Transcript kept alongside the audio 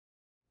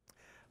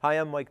Hi,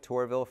 I'm Mike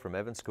Torville from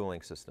Evans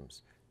Cooling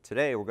Systems.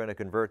 Today we're going to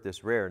convert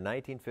this rare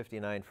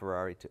 1959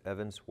 Ferrari to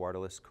Evans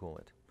Waterless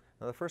coolant.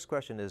 Now the first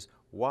question is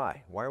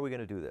why? Why are we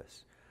going to do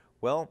this?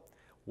 Well,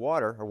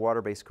 water or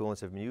water-based coolants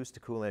have been used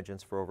to cool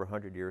engines for over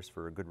 100 years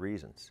for good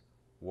reasons.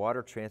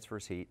 Water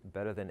transfers heat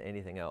better than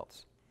anything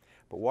else.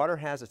 But water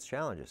has its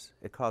challenges.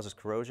 It causes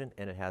corrosion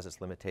and it has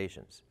its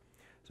limitations.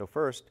 So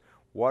first,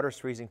 water's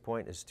freezing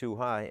point is too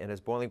high and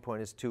its boiling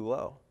point is too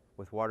low.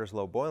 With water's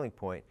low boiling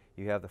point,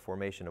 you have the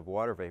formation of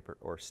water vapor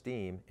or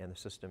steam and the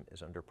system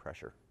is under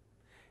pressure.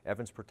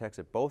 Evans protects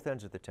at both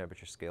ends of the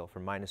temperature scale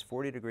from minus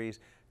 40 degrees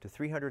to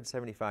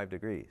 375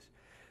 degrees.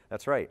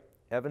 That's right,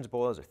 Evans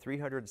boilers are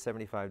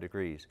 375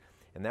 degrees,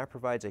 and that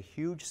provides a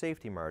huge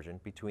safety margin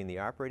between the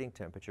operating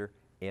temperature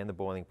and the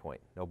boiling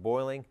point. No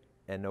boiling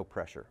and no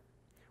pressure.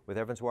 With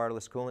Evans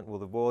Waterless coolant,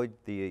 we'll avoid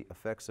the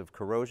effects of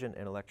corrosion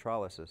and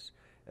electrolysis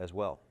as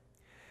well.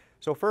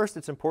 So first,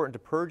 it's important to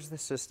purge the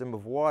system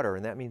of water,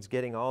 and that means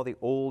getting all the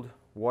old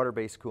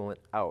water-based coolant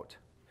out.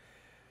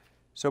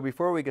 So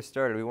before we get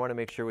started, we want to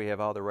make sure we have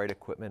all the right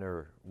equipment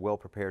or well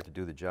prepared to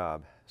do the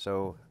job.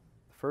 So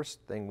the first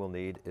thing we'll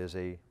need is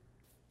a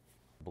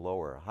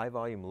blower, a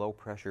high-volume,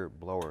 low-pressure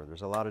blower.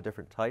 There's a lot of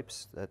different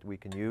types that we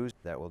can use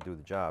that will do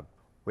the job.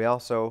 We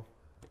also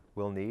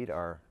will need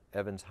our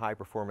Evans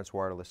high-performance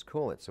waterless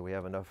coolant, so we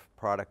have enough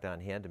product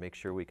on hand to make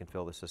sure we can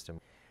fill the system.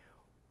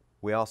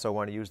 We also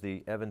want to use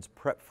the Evans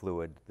prep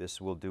fluid. This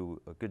will do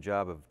a good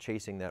job of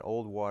chasing that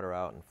old water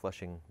out and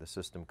flushing the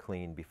system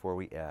clean before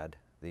we add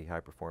the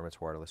high-performance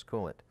waterless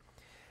coolant.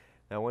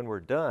 Now when we're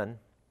done,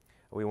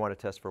 we want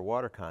to test for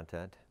water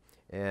content,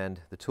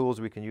 and the tools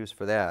we can use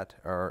for that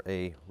are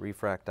a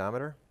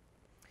refractometer,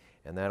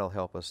 and that'll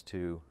help us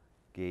to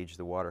gauge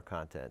the water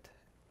content.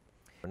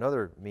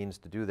 Another means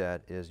to do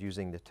that is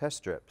using the test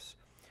strips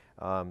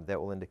that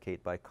will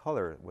indicate by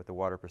color what the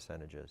water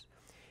percentage is.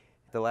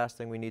 The last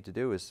thing we need to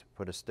do is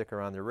put a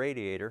sticker on the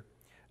radiator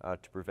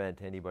to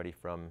prevent anybody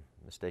from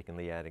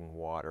mistakenly adding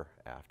water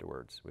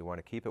afterwards. We want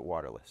to keep it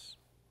waterless.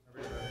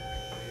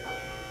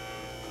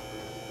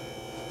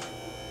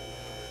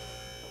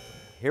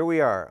 Here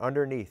we are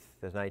underneath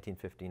the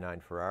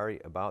 1959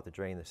 Ferrari, about to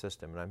drain the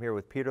system. And I'm here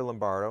with Peter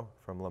Lombardo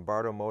from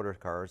Lombardo Motor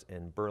Cars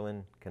in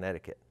Berlin,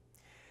 Connecticut.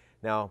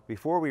 Now,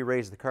 before we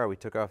raised the car, we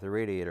took off the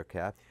radiator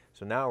cap.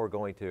 So now we're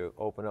going to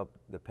open up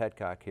the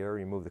petcock here,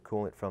 remove the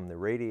coolant from the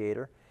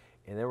radiator,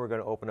 and then we're going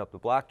to open up the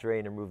block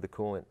drain and remove the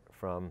coolant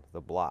from the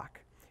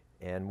block.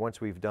 And once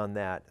we've done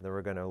that, then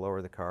we're going to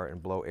lower the car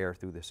and blow air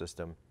through the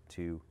system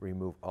to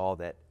remove all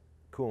that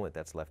coolant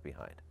that's left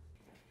behind.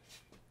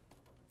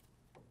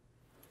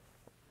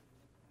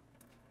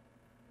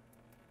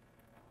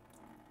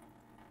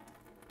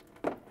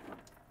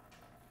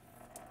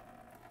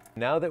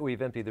 Now that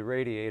we've emptied the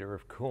radiator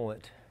of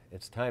coolant,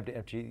 it's time to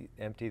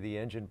empty the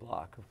engine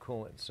block of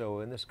coolant. So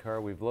in this car,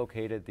 we've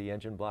located the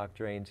engine block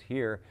drains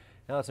here.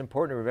 Now it's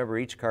important to remember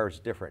each car is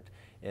different,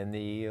 and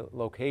the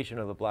location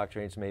of the block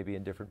drains may be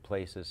in different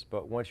places,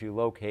 but once you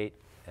locate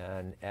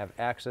and have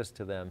access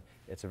to them,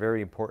 it's a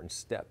very important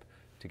step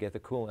to get the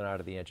coolant out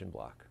of the engine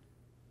block.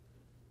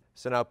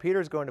 So now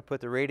Peter's going to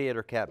put the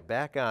radiator cap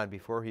back on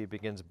before he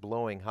begins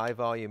blowing high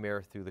volume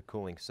air through the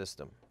cooling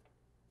system.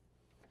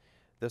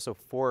 This will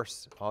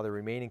force all the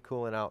remaining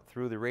coolant out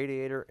through the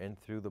radiator and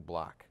through the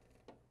block.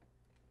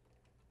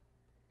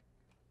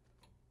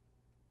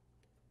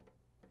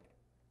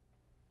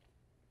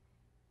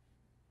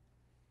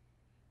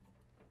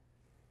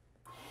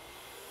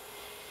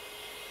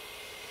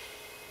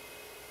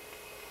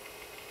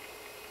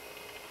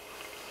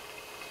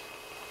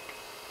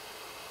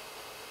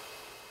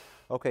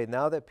 Okay,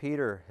 now that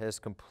Peter has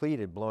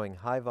completed blowing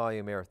high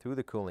volume air through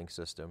the cooling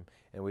system,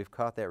 and we've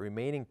caught that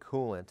remaining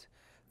coolant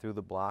through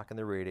the block and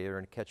the radiator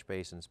and catch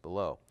basins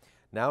below.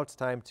 Now it's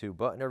time to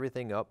button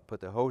everything up, put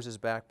the hoses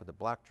back, put the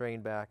block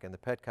drain back and the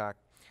petcock,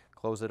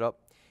 close it up,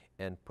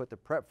 and put the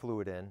prep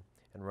fluid in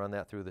and run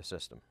that through the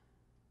system.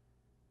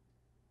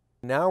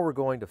 Now we're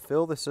going to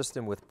fill the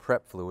system with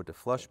prep fluid to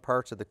flush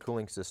parts of the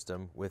cooling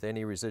system with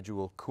any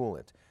residual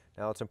coolant.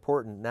 Now it's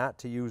important not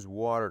to use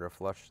water to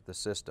flush the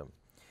system.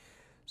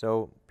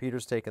 So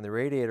Peter's taken the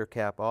radiator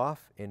cap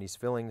off and he's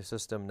filling the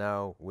system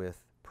now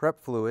with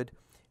prep fluid,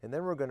 and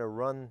then we're going to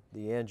run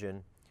the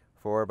engine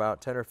for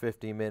about 10 or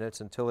 15 minutes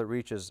until it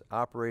reaches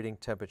operating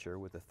temperature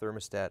with the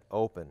thermostat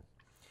open.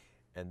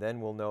 And then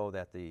we'll know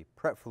that the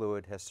prep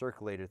fluid has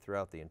circulated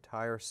throughout the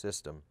entire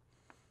system.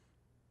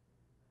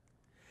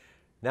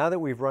 Now that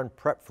we've run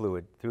prep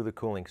fluid through the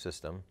cooling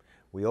system,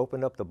 we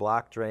open up the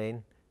block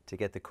drain to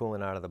get the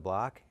coolant out of the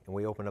block, and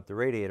we open up the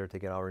radiator to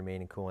get all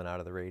remaining coolant out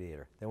of the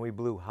radiator. Then we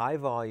blew high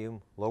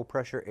volume, low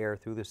pressure air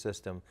through the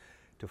system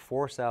to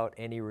force out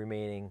any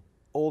remaining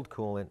old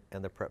coolant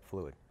and the prep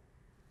fluid.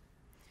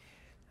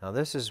 Now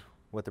this is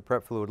what the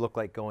prep fluid looked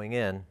like going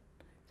in,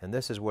 and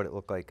this is what it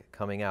looked like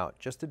coming out,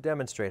 just to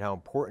demonstrate how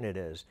important it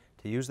is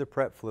to use the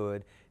prep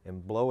fluid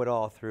and blow it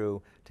all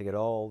through to get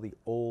all the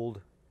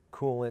old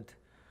coolant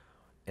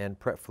and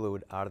prep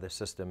fluid out of the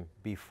system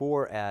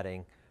before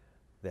adding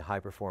the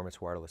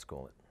high-performance waterless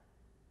coolant.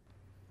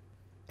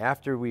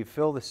 After we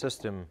fill the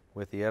system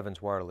with the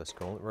Evans waterless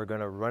coolant, we're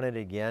going to run it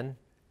again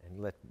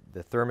and let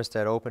the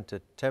thermostat open to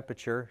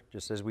temperature,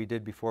 just as we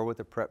did before with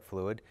the prep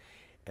fluid.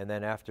 And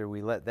then after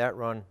we let that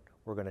run,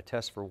 we're going to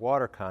test for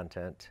water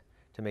content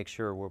to make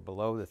sure we're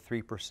below the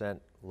 3%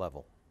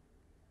 level.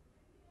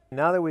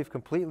 Now that we've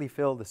completely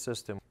filled the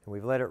system, and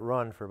we've let it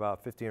run for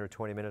about 15 or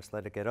 20 minutes,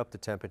 let it get up to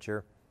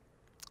temperature,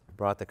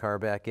 brought the car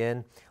back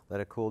in, let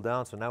it cool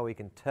down, so now we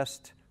can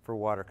test for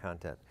water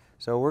content.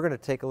 So we're going to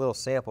take a little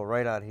sample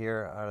right out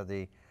here out of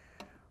the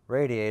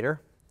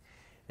radiator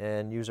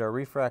and use our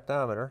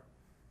refractometer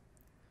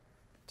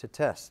to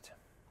test.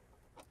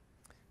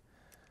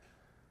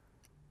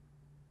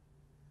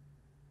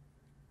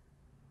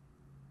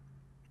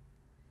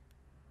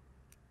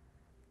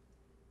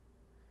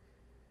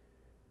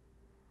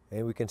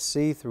 And we can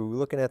see through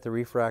looking at the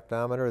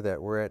refractometer that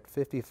we're at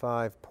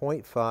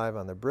 55.5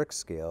 on the brick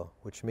scale,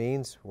 which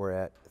means we're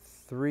at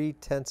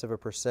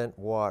 0.3%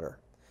 water,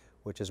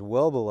 which is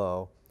well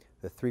below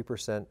the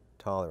 3%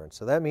 tolerance.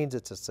 So that means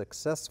it's a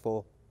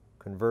successful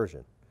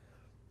conversion.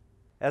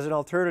 As an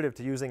alternative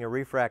to using a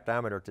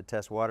refractometer to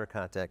test water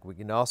content, we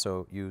can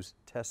also use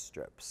test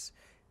strips.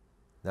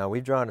 Now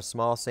we've drawn a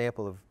small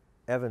sample of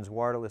Evans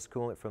waterless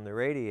coolant from the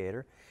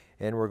radiator,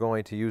 and we're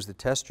going to use the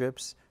test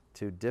strips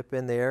to dip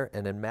in there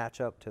and then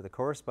match up to the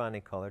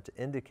corresponding color to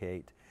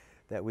indicate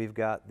that we've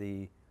got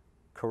the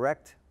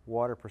correct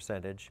water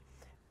percentage.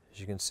 As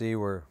you can see,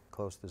 we're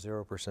close to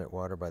 0%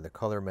 water by the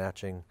color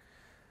matching.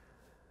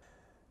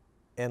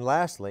 And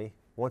lastly,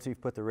 once we've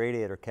put the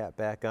radiator cap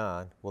back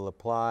on, we'll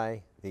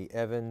apply the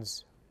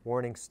Evans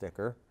warning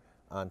sticker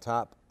on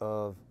top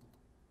of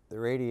the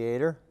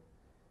radiator,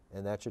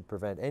 and that should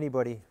prevent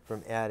anybody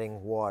from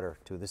adding water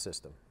to the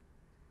system.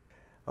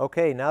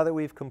 Okay, now that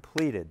we've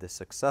completed the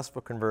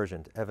successful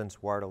conversion to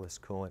Evans waterless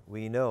coolant,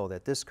 we know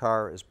that this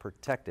car is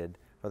protected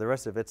for the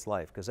rest of its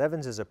life, because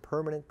Evans is a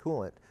permanent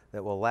coolant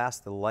that will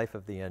last the life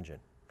of the engine.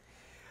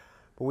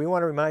 But we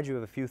want to remind you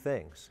of a few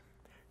things.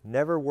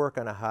 Never work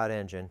on a hot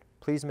engine.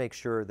 Please make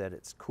sure that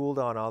it's cooled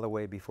down all the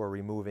way before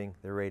removing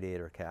the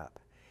radiator cap.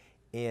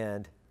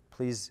 And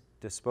please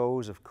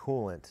dispose of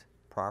coolant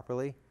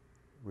properly,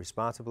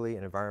 responsibly,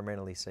 and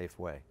environmentally safe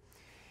way.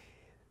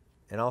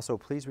 And also,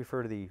 please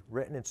refer to the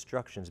written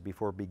instructions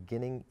before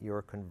beginning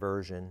your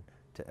conversion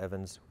to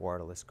Evans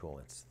waterless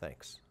coolants.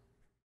 Thanks.